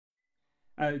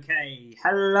Okay,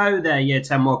 hello there Year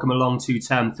 10, welcome along to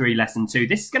Term 3 Lesson 2.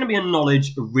 This is going to be a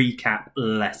knowledge recap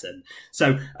lesson.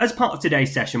 So as part of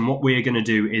today's session, what we're going to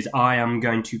do is I am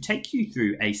going to take you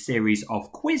through a series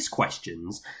of quiz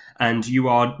questions, and you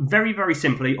are very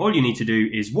simply, all you need to do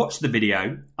is watch the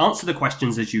video, answer the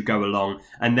questions as you go along,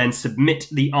 and then submit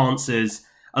the answers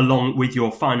along with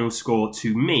your final score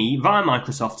to me via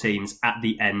Microsoft Teams at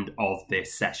the end of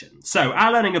this session. So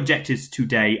our learning objectives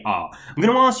today are, I'm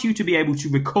going to ask you to be able to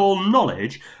recall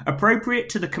knowledge appropriate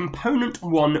to the Component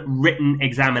 1 written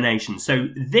examination. So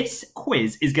this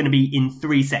quiz is going to be in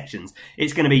 3 sections.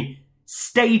 It's going to be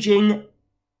staging,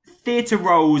 theatre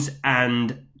roles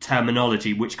and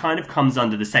terminology, which kind of comes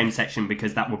under the same section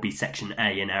because that would be section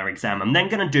A in our exam. I'm then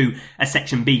going to do a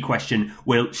section B question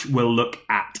which will look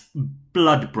at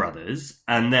blood brothers,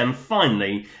 and then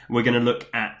finally we're going to look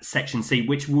at section C,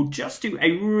 which will just do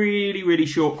a really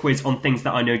short quiz on things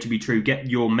that I know to be true. Get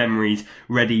your memories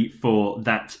ready for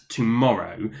that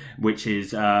tomorrow, which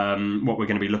is what we're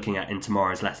going to be looking at in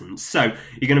tomorrow's lesson. So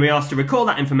you're going to be asked to recall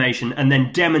that information and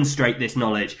then demonstrate this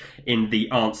knowledge in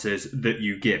the answers that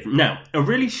you give. Now, a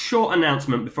really short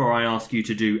announcement before I ask you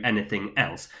to do anything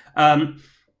else.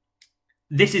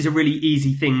 This is a really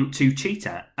easy thing to cheat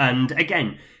at, and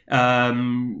again,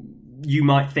 you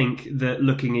might think that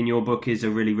looking in your book is a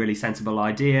really sensible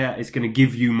idea. It's going to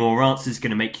give you more answers,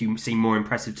 going to make you seem more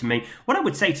impressive to me. What I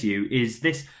would say to you is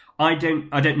this: I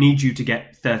don't need you to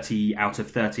get 30 out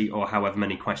of 30 or however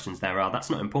many questions there are. That's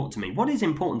not important to me. What is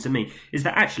important to me is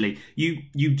that actually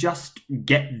you just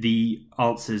get the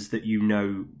answers that you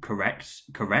know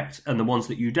correct, and the ones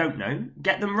that you don't know,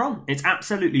 get them wrong. It's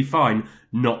absolutely fine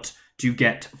not to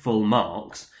get full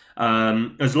marks.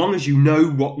 As long as you know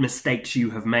what mistakes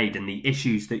you have made and the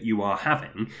issues that you are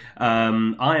having,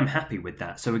 I am happy with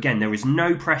that. So again, there is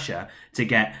no pressure to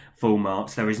get full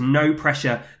marks. There is no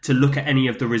pressure to look at any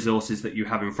of the resources that you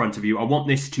have in front of you. I want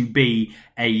this to be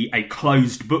a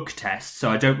closed book test, so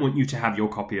I don't want you to have your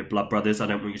copy of Blood Brothers. I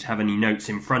don't want you to have any notes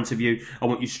in front of you. I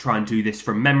want you to try and do this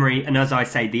from memory. And as I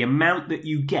say, the amount that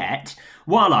you get,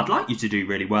 while I'd like you to do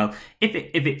really well, if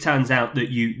it turns out that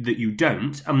you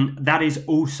don't, that is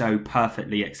also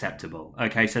perfectly acceptable.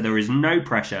 Okay, so there is no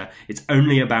pressure. It's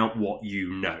only about what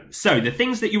you know. So the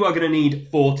things that you are going to need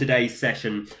for today's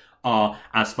session are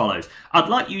as follows. I'd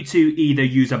like you to either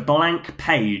use a blank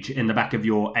page in the back of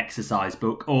your exercise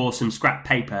book or some scrap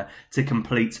paper to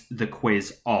complete the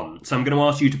quiz on. So I'm going to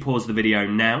ask you to pause the video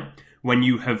now. When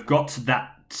you have got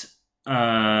that,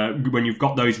 when you've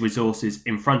got those resources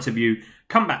in front of you,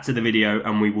 come back to the video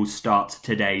and we will start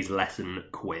today's lesson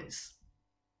quiz.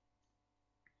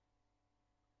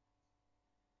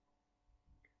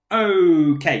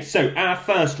 Okay, so our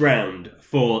first round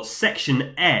for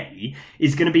section A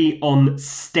is going to be on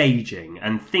staging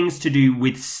and things to do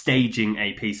with staging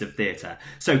a piece of theatre.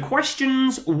 So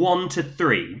questions 1 to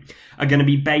 3 are going to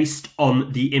be based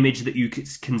on the image that you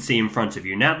can see in front of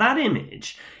you. Now that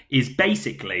image is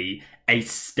basically a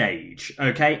stage,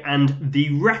 okay? And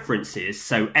the references,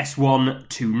 so S1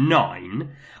 to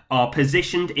 9, are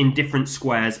positioned in different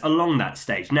squares along that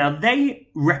stage. Now, they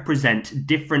represent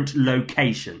different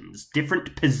locations,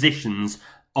 different positions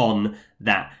on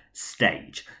that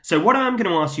stage. So what I'm going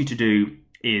to ask you to do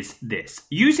is this.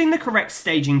 Using the correct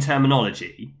staging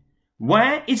terminology,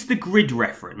 where is the grid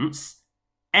reference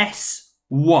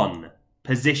S1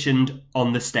 positioned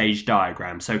on the stage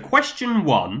diagram? So question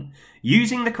 1,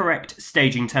 using the correct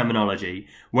staging terminology,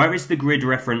 where is the grid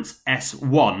reference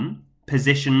S1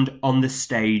 positioned on the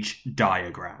stage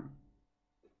diagram?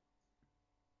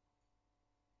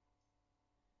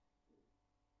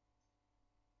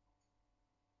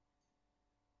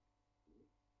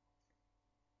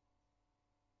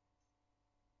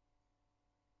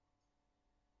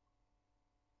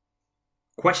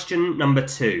 Question number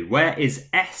 2, where is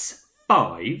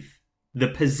S5 the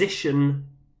position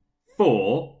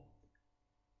for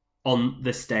on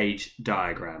the stage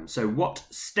diagram? So what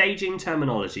staging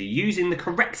terminology, using the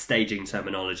correct staging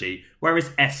terminology, where is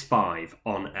S5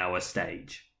 on our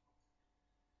stage?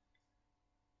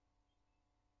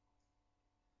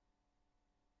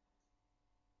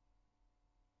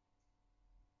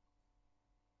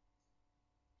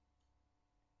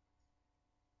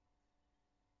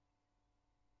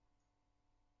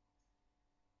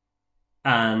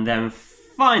 And then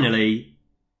finally,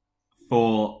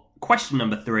 for question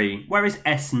number 3, where is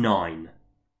S9?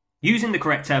 Using the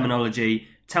correct terminology,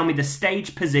 tell me the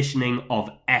stage positioning of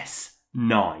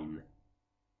S9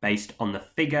 based on the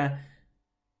figure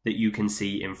that you can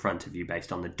see in front of you,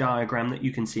 based on the diagram that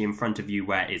you can see in front of you,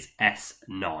 where is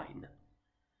S9?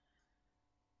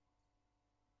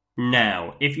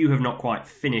 now. If you have not quite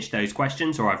finished those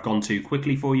questions or I've gone too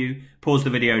quickly for you, pause the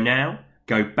video now,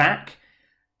 go back,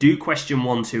 do question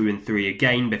 1, 2 and 3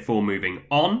 again before moving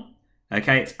on.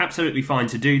 Okay, it's absolutely fine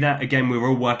to do that. Again, we're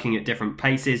all working at different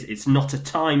paces. It's not a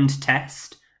timed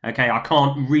test. Okay, I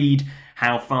can't read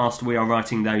how fast we are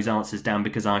writing those answers down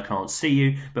because I can't see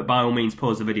you, but by all means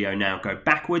pause the video now, go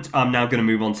backwards. I'm now going to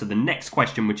move on to the next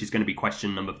question, which is going to be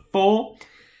question number 4.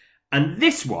 And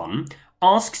this one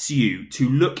asks you to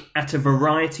look at a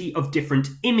variety of different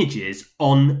images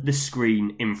on the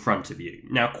screen in front of you.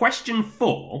 Now, question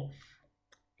 4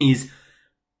 is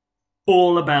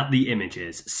all about the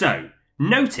images. So,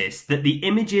 notice that the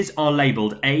images are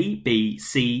labelled A, B,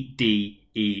 C, D,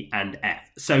 E and F.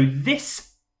 So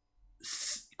this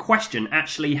question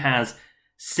actually has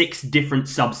 6 different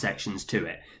subsections to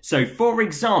it. So, for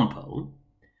example,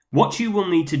 what you will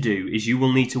need to do is you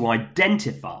will need to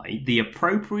identify the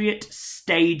appropriate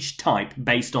stage type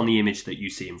based on the image that you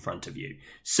see in front of you.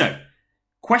 So,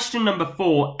 question number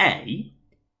 4A,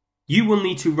 you will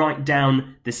need to write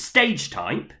down the stage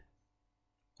type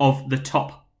of the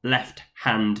top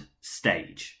left-hand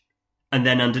stage. And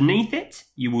then underneath it,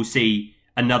 you will see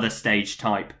another stage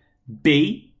type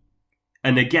B.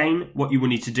 And again, what you will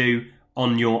need to do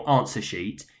on your answer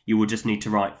sheet, you will just need to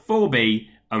write 4B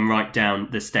and write down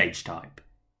the stage type.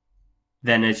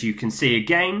 Then as you can see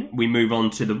again, we move on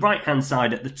to the right-hand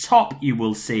side. At the top, you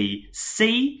will see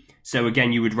C. So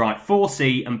again, you would write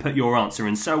 4C and put your answer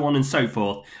and so on and so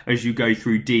forth as you go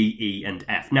through D, E and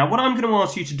F. Now, what I'm going to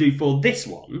ask you to do for this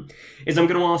one is I'm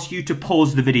going to ask you to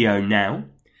pause the video now.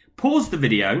 Pause the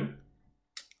video,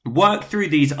 work through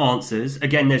these answers.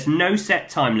 Again, there's no set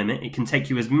time limit. It can take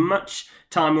you as much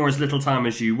time or as little time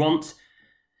as you want.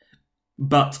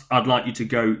 But I'd like you to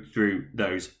go through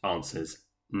those answers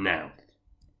now.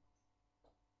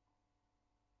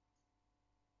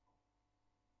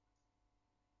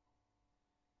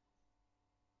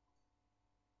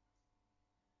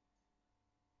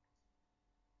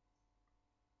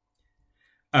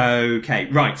 Okay,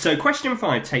 right, so question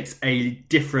 5 takes a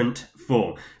different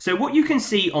form. So what you can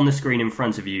see on the screen in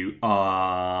front of you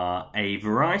are a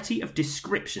variety of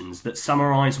descriptions that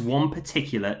summarise one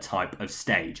particular type of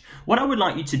stage. What I would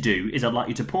like you to do is I'd like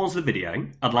you to pause the video,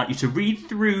 I'd like you to read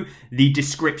through the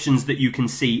descriptions that you can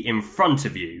see in front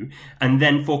of you, and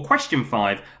then for question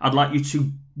 5, I'd like you to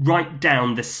write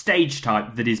down the stage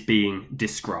type that is being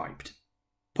described.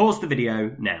 Pause the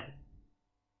video now.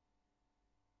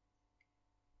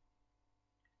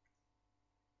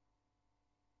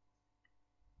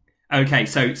 Okay,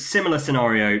 so similar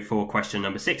scenario for question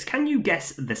number 6. Can you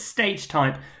guess the stage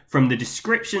type from the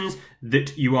descriptions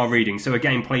that you are reading? So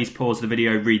again, please pause the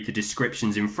video, read the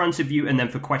descriptions in front of you, and then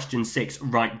for question 6,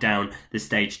 write down the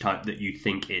stage type that you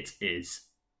think it is.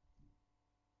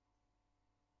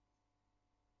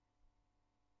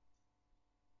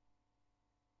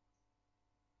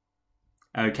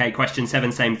 Okay, question 7,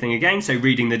 same thing again. So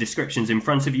reading the descriptions in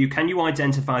front of you, can you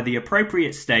identify the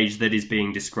appropriate stage that is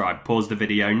being described? Pause the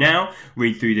video now,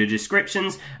 read through the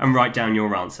descriptions, and write down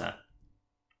your answer.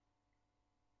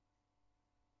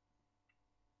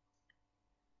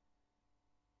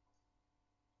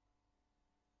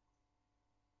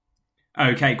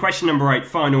 Okay, question number 8,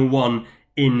 final one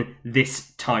in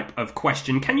this type of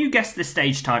question. Can you guess the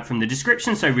stage type from the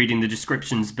description? So reading the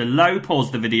descriptions below,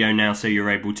 pause the video now so you're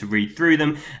able to read through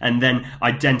them, and then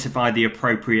identify the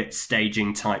appropriate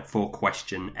staging type for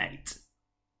question 8.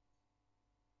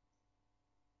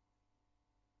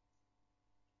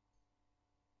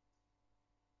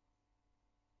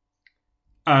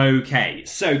 Okay,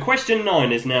 so question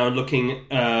 9 is now looking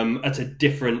at a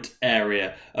different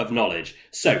area of knowledge.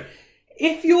 So,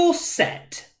 if your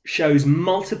set shows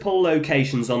multiple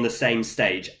locations on the same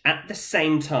stage at the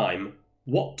same time,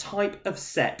 what type of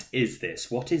set is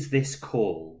this? What is this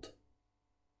called?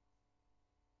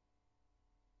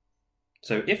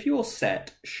 So if your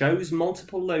set shows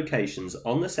multiple locations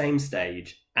on the same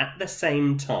stage at the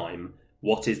same time,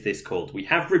 what is this called? We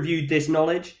have reviewed this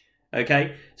knowledge,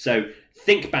 okay? So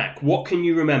think back, what can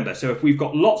you remember? So if we've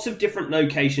got lots of different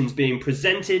locations being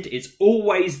presented, it's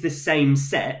always the same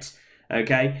set,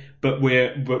 okay, but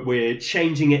we're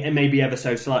changing it and maybe ever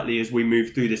so slightly as we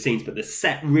move through the scenes, but the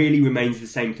set really remains the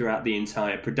same throughout the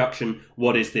entire production.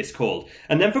 What is this called?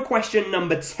 And then for question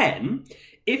number 10,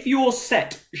 if your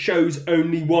set shows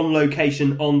only one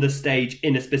location on the stage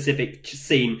in a specific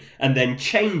scene and then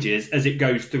changes as it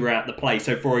goes throughout the play,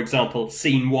 so for example,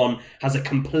 scene 1 has a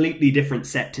completely different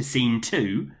set to scene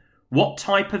 2, what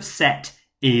type of set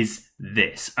is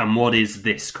this, and what is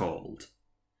this called?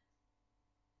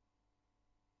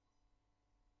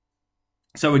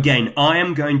 So again, I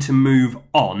am going to move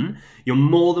on. You're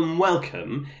more than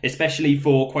welcome, especially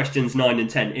for questions 9 and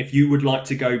 10. If you would like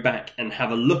to go back and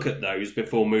have a look at those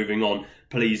before moving on,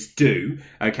 please do,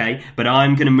 okay? But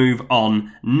I'm going to move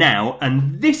on now,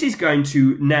 and this is going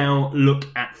to now look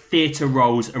at theatre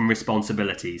roles and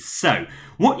responsibilities. So,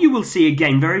 what you will see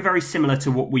again, very, very similar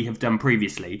to what we have done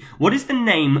previously, what is the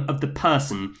name of the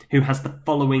person who has the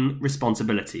following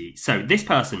responsibility? So, this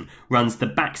person runs the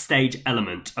backstage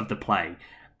element of the play,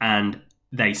 and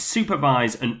they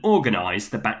supervise and organise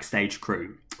the backstage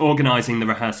crew, organising the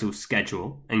rehearsal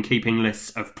schedule and keeping lists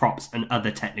of props and other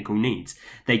technical needs.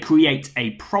 They create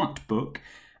a prompt book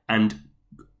and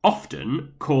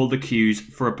often call the cues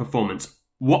for a performance.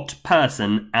 What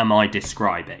person am I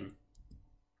describing?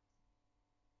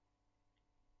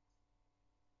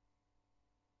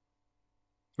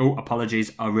 Oh,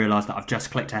 apologies, I realised that I've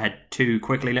just clicked ahead too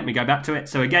quickly. Let me go back to it.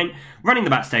 So again, running the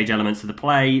backstage elements of the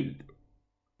play,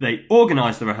 they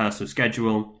organise the rehearsal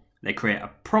schedule, they create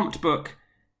a prompt book,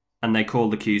 and they call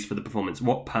the cues for the performance.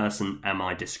 What person am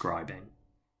I describing?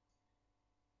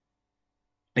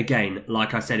 Again,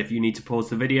 like I said, if you need to pause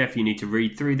the video, if you need to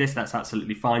read through this, that's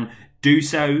absolutely fine. Do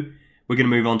so. We're going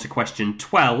to move on to question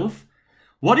 12.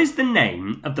 What is the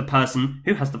name of the person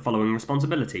who has the following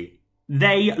responsibility?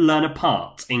 They learn a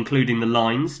part, including the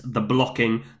lines, the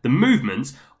blocking, the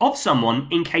movements of someone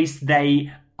in case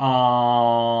they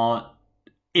are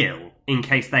ill, in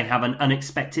case they have an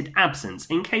unexpected absence,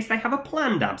 in case they have a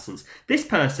planned absence. This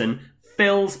person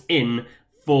fills in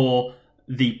for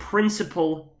the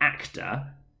principal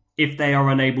actor if they are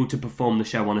unable to perform the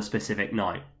show on a specific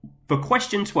night. For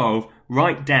question 12,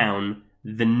 write down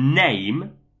the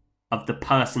name of the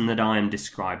person that I am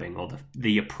describing, or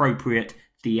the appropriate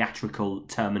theatrical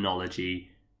terminology,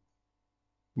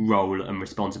 role and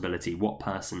responsibility. What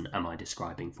person am I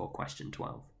describing for question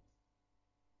 12?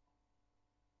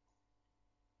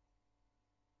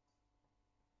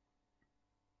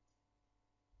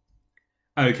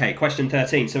 Okay, question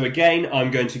 13. So again,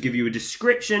 I'm going to give you a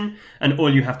description, and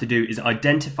all you have to do is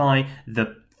identify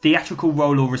the theatrical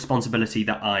role or responsibility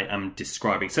that I am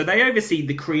describing. So they oversee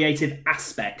the creative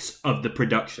aspects of the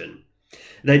production.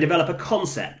 They develop a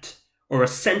concept or a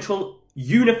central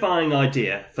unifying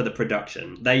idea for the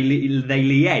production. They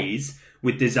liaise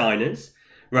with designers,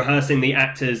 rehearsing the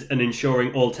actors and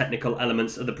ensuring all technical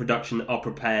elements of the production are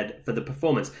prepared for the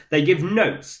performance. They give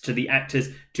notes to the actors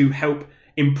to help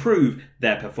improve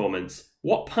their performance.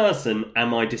 What person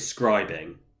am I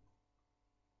describing?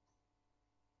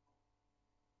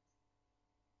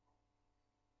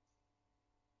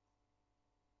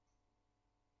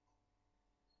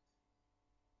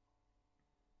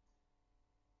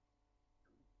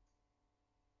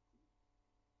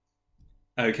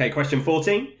 Okay, question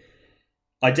 14.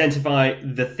 Identify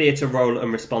the theatre role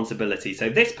and responsibility. So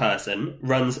this person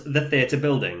runs the theatre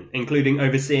building, including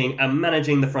overseeing and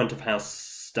managing the front of house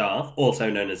staff, also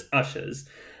known as ushers,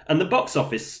 and the box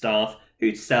office staff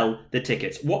who sell the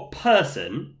tickets. What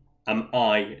person am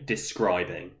I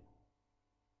describing?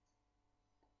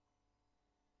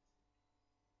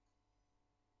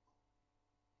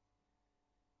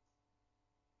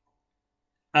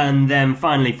 And then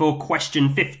finally, for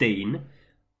question 15,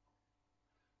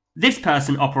 this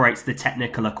person operates the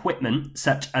technical equipment,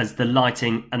 such as the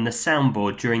lighting and the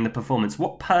soundboard during the performance.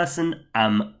 What person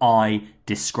am I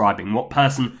describing? What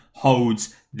person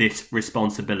holds this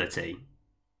responsibility?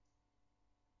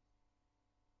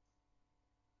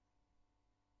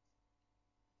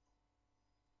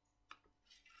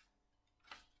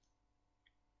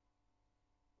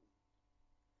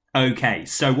 Okay,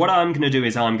 so what I'm going to do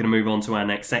is I'm going to move on to our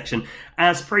next section.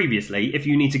 As previously, if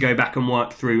you need to go back and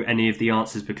work through any of the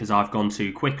answers because I've gone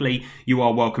too quickly, you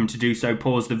are welcome to do so.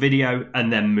 Pause the video and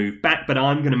then move back. But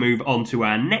I'm going to move on to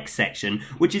our next section,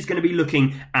 which is going to be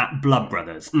looking at Blood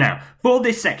Brothers. Now, for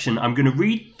this section, I'm going to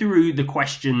read through the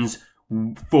questions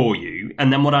for you,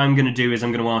 and then what I'm going to do is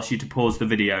I'm going to ask you to pause the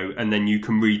video, and then you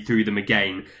can read through them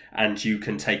again, and you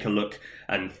can take a look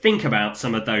and think about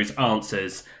some of those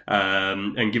answers,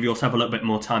 and give yourself a little bit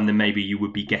more time than maybe you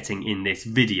would be getting in this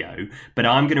video. But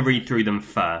I'm going to read through them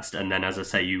first, and then, as I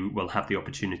say, you will have the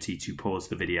opportunity to pause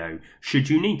the video should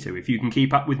you need to. If you can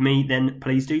keep up with me, then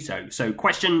please do so. So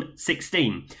question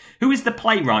 16. Who is the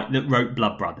playwright that wrote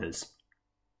Blood Brothers?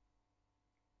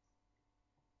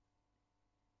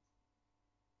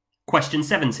 Question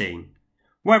 17.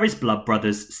 Where is Blood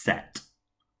Brothers set?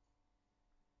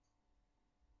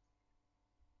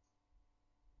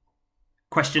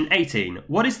 Question 18.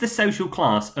 What is the social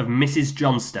class of Mrs.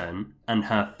 Johnstone and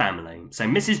her family? So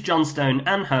Mrs. Johnstone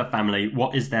and her family,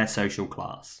 what is their social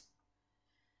class?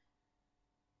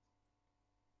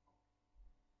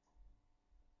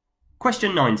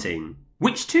 Question 19.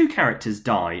 Which two characters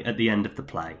die at the end of the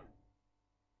play?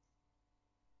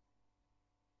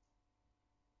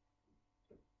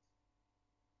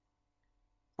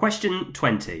 Question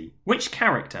 20. Which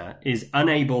character is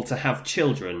unable to have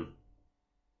children?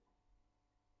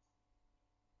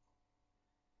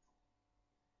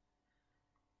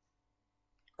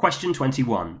 Question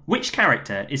 21. Which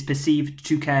character is perceived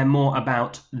to care more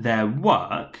about their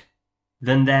work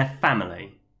than their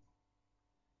family?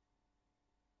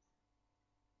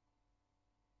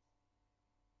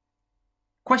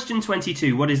 Question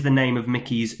 22. What is the name of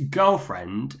Mickey's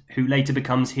girlfriend who later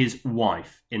becomes his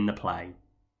wife in the play?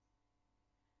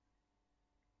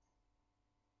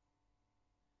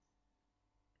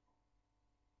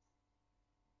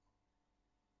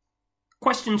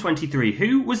 Question 23.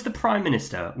 Who was the Prime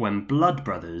Minister when Blood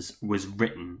Brothers was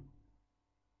written?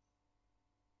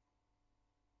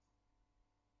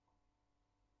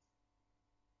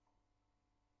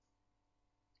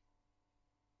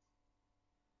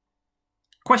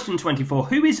 Question 24.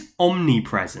 Who is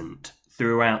omnipresent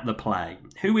throughout the play?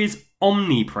 Who is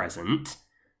omnipresent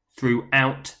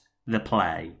throughout the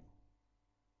play?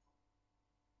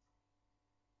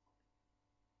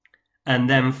 And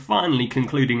then finally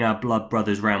concluding our Blood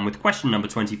Brothers round with question number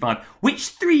 25. Which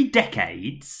 3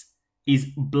 decades is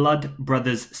Blood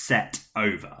Brothers set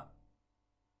over?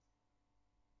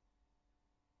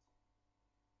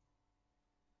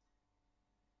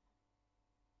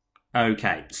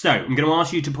 Okay, so I'm going to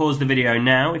ask you to pause the video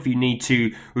now. If you need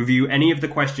to review any of the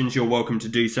questions, you're welcome to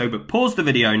do so, but pause the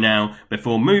video now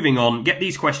before moving on. Get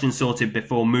these questions sorted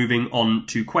before moving on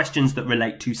to questions that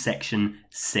relate to section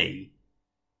C.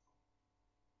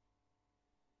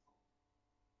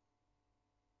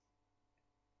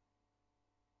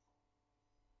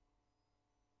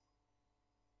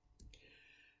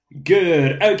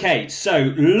 Good. Okay,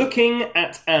 so looking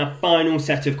at our final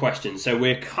set of questions. So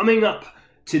we're coming up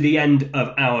to the end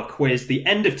of our quiz, the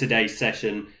end of today's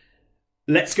session.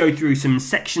 Let's go through some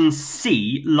section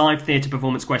C live theatre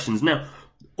performance questions. Now,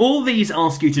 all these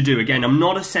ask you to do, again, I'm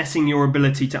not assessing your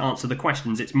ability to answer the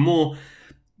questions. It's more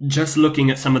just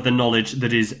looking at some of the knowledge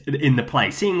that is in the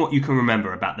play, seeing what you can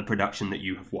remember about the production that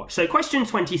you have watched. So question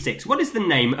 26, what is the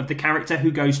name of the character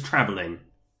who goes travelling?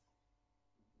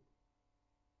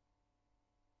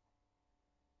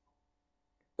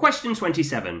 Question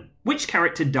 27. Which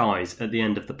character dies at the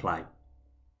end of the play?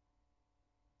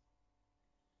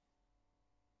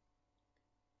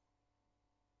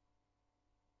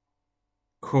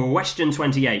 Question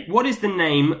 28. What is the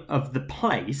name of the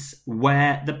place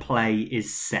where the play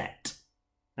is set?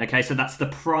 Okay, so that's the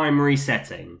primary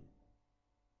setting.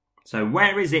 So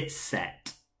where is it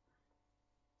set?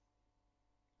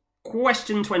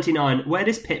 Question 29. Where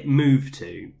does Pip move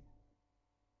to?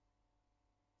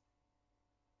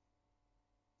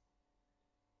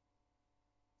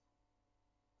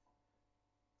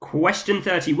 Question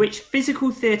 30. Which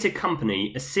physical theatre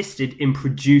company assisted in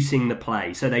producing the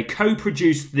play? So they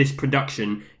co-produced this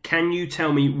production. Can you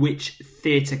tell me which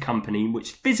theatre company,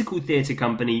 which physical theatre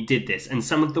company did this? And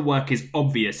some of the work is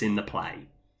obvious in the play.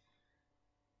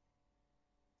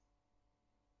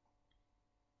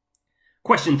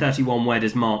 Question 31. Where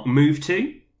does Mark move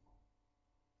to?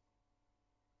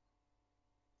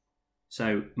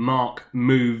 So Mark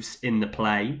moves in the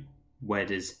play. Where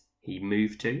does he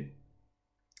move to?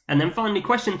 And then finally,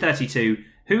 question 32,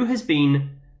 who has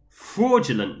been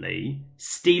fraudulently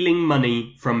stealing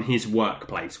money from his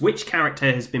workplace? Which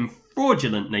character has been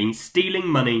fraudulently stealing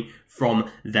money from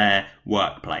their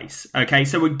workplace? Okay,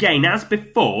 so again, as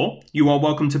before, you are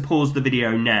welcome to pause the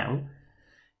video now.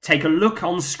 Take a look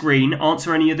on screen,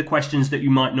 answer any of the questions that you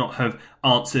might not have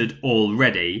answered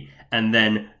already, and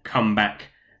then come back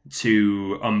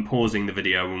to unpausing the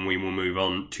video and we will move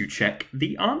on to check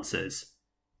the answers.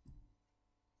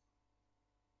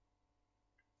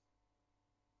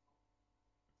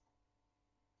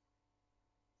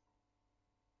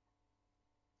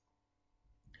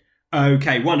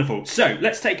 Okay, wonderful. So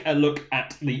let's take a look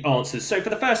at the answers. So for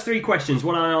the first 3 questions,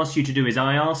 what I asked you to do is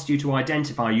I asked you to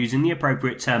identify, using the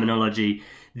appropriate terminology,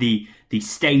 the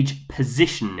stage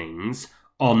positionings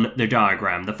on the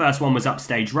diagram. The first one was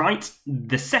upstage right,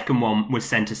 the second one was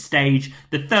centre stage,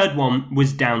 the third one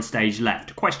was downstage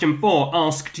left. Question 4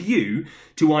 asked you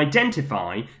to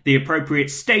identify the appropriate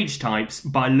stage types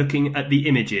by looking at the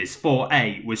images.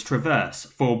 4A was traverse,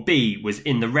 4B was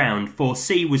in the round,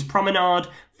 4C was promenade,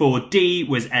 4D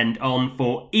was end on,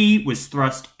 4E was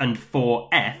thrust, and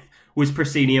 4F was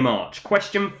proscenium arch.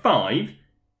 Question 5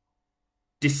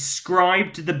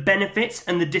 described the benefits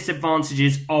and the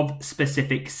disadvantages of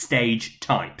specific stage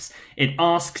types. It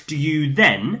asked you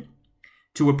then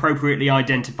to appropriately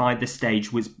identify the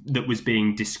stage that was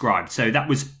being described. So that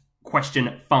was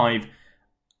question 5,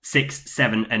 6,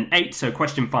 7 and 8. So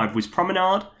question 5 was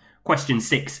promenade, question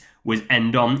 6 was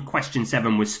end on, question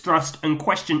 7 was thrust, and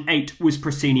question 8 was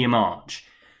proscenium arch.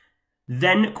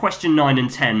 Then question 9 and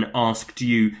 10 asked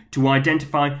you to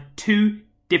identify 2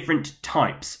 different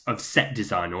types of set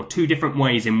design, or 2 different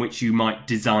ways in which you might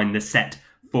design the set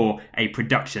for a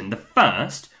production. The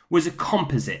first was a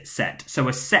composite set, so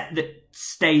a set that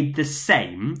stayed the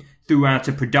same throughout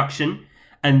a production,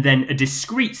 and then a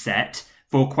discrete set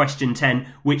for question 10,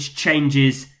 which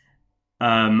changes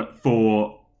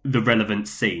for the relevant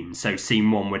scene. So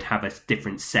scene 1 would have a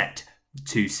different set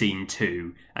to scene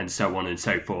 2, and so on and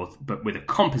so forth. But with a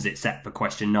composite set for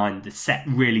question 9, the set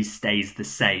really stays the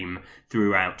same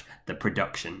throughout the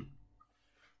production.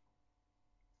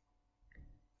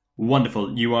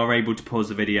 Wonderful. You are able to pause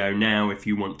the video now if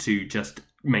you want to just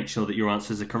make sure that your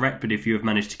answers are correct, but if you have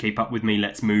managed to keep up with me,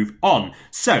 let's move on.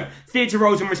 So, theatre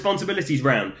roles and responsibilities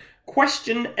round.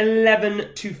 Question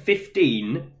 11 to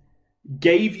 15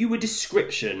 gave you a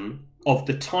description of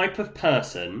the type of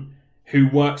person who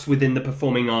works within the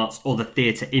performing arts or the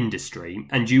theatre industry,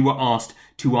 and you were asked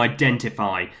to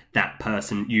identify that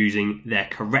person using their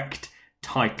correct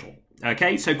title.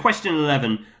 Okay, so question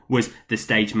 11 was the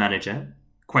stage manager.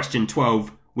 Question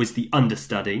 12 was the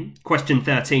understudy. Question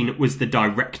 13 was the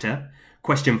director.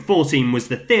 Question 14 was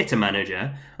the theatre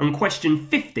manager. And question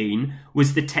 15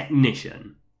 was the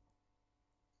technician.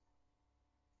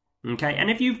 Okay, and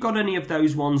if you've got any of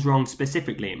those ones wrong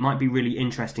specifically, it might be really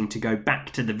interesting to go back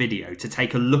to the video to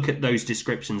take a look at those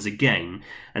descriptions again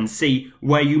and see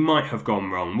where you might have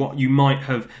gone wrong, what you might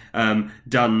have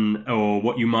done, or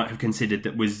what you might have considered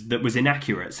that was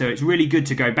inaccurate. So it's really good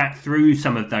to go back through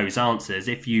some of those answers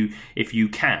if you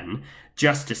can,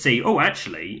 just to see, oh,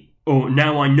 actually, or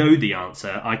now I know the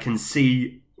answer, I can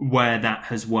see where that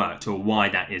has worked or why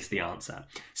that is the answer.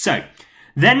 So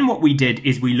then what we did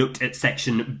is we looked at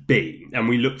section B, and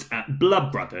we looked at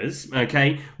Blood Brothers,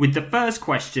 okay, with the first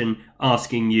question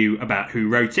asking you about who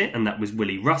wrote it, and that was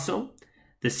Willie Russell.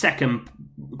 The second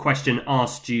question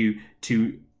asked you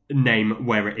to name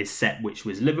where it is set, which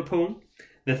was Liverpool.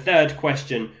 The third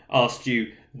question asked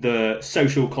you the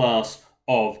social class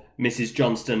of Mrs.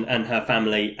 Johnston and her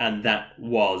family, and that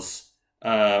was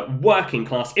working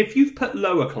class. If you've put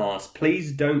lower class,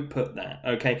 please don't put that,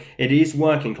 okay? It is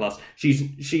working class.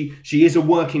 She is a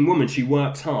working woman. She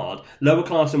works hard. Lower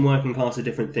class and working class are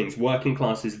different things. Working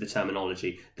class is the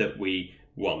terminology that we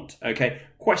want, okay?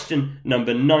 Question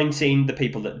number 19, the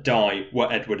people that die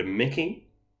were Edward and Mickey.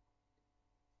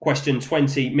 Question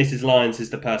 20, Mrs. Lyons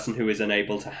is the person who is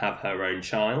unable to have her own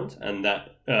child, and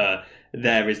that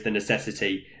there is the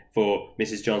necessity for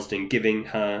Mrs. Johnston giving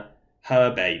her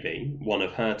baby, one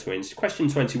of her twins. Question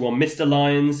 21, Mr.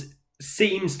 Lyons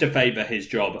seems to favour his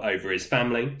job over his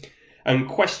family. And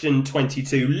question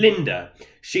 22, Linda,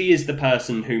 she is the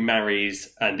person who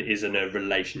marries and is in a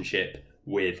relationship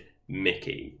with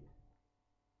Mickey.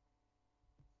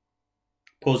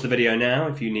 Pause the video now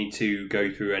if you need to go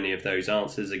through any of those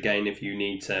answers again. If you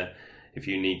need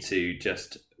to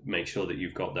just make sure that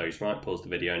you've got those right, pause the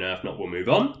video now. If not, we'll move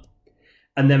on.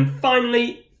 And then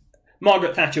finally,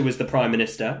 Margaret Thatcher was the Prime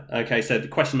Minister. Okay, so the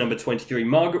question number 23.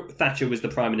 Margaret Thatcher was the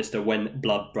Prime Minister when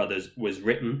Blood Brothers was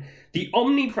written. The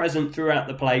omnipresent throughout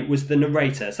the play was the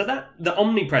narrator. So that the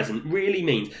omnipresent really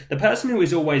means the person who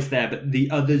is always there, but the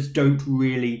others don't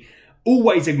really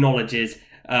always acknowledges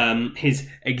his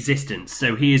existence.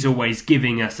 So he is always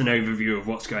giving us an overview of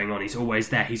what's going on. He's always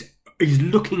there. He's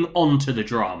looking onto the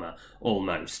drama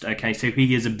almost. Okay, so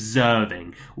he is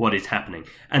observing what is happening.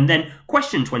 And then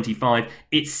question 25,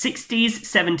 it's 60s,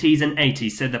 70s and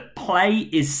 80s. So the play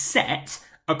is set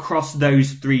across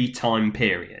those 3 time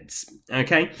periods.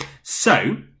 Okay,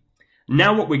 so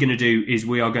now what we're going to do is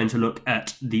we are going to look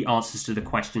at the answers to the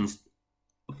questions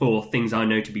for things I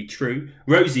know to be true.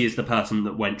 Rosie is the person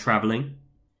that went travelling.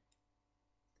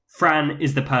 Fran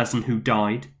is the person who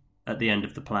died at the end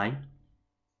of the play.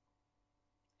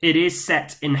 It is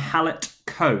set in Hallett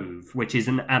Cove, which is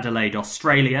in Adelaide,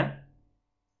 Australia.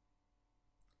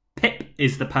 Pip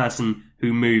is the person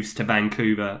who moves to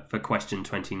Vancouver for question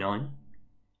 29.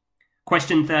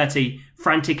 Question 30,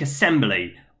 Frantic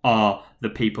Assembly are the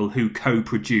people who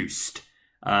co-produced,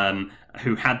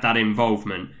 who had that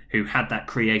involvement, who had that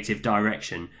creative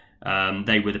direction.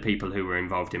 They were the people who were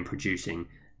involved in producing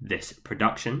this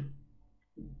production.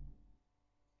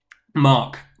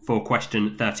 Mark, for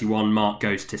question 31, Mark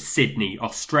goes to Sydney,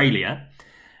 Australia.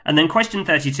 And then question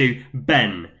 32,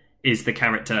 Ben is the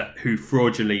character who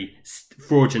fraudulently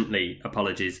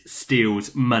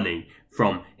steals money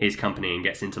from his company and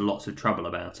gets into lots of trouble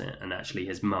about it. And actually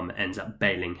his mum ends up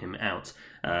bailing him out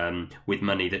with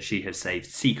money that she has saved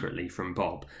secretly from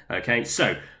Bob. Okay,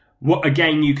 so what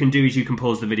again you can do is you can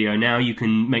pause the video now. You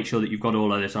can make sure that you've got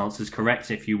all of those answers correct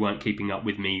if you weren't keeping up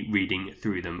with me reading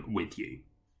through them with you.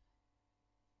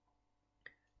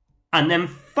 And then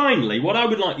finally, what I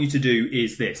would like you to do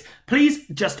is this. Please,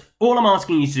 just all I'm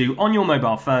asking you to do on your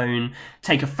mobile phone,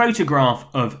 take a photograph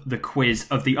of the quiz,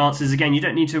 of the answers. Again, you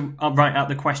don't need to write out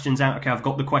the questions out. Okay, I've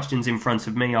got the questions in front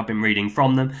of me. I've been reading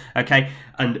from them. Okay,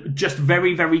 and just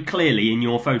very, very clearly in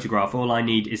your photograph, all I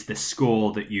need is the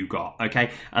score that you got.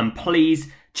 Okay, and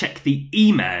please check the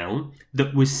email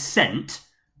that was sent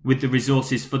with the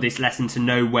resources for this lesson to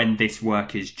know when this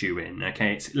work is due in,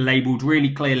 okay? It's labelled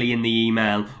really clearly in the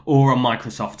email or on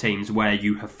Microsoft Teams where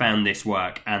you have found this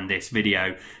work and this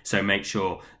video, so make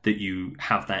sure that you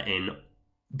have that in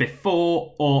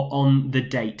before or on the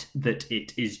date that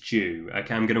it is due.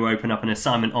 Okay, I'm going to open up an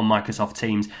assignment on Microsoft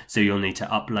Teams, so you'll need to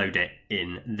upload it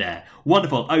in there.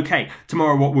 Wonderful. Okay,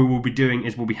 tomorrow what we will be doing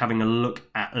is we'll be having a look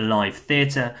at live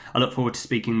theatre. I look forward to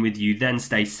speaking with you then.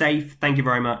 Stay safe. Thank you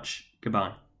very much.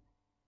 Goodbye.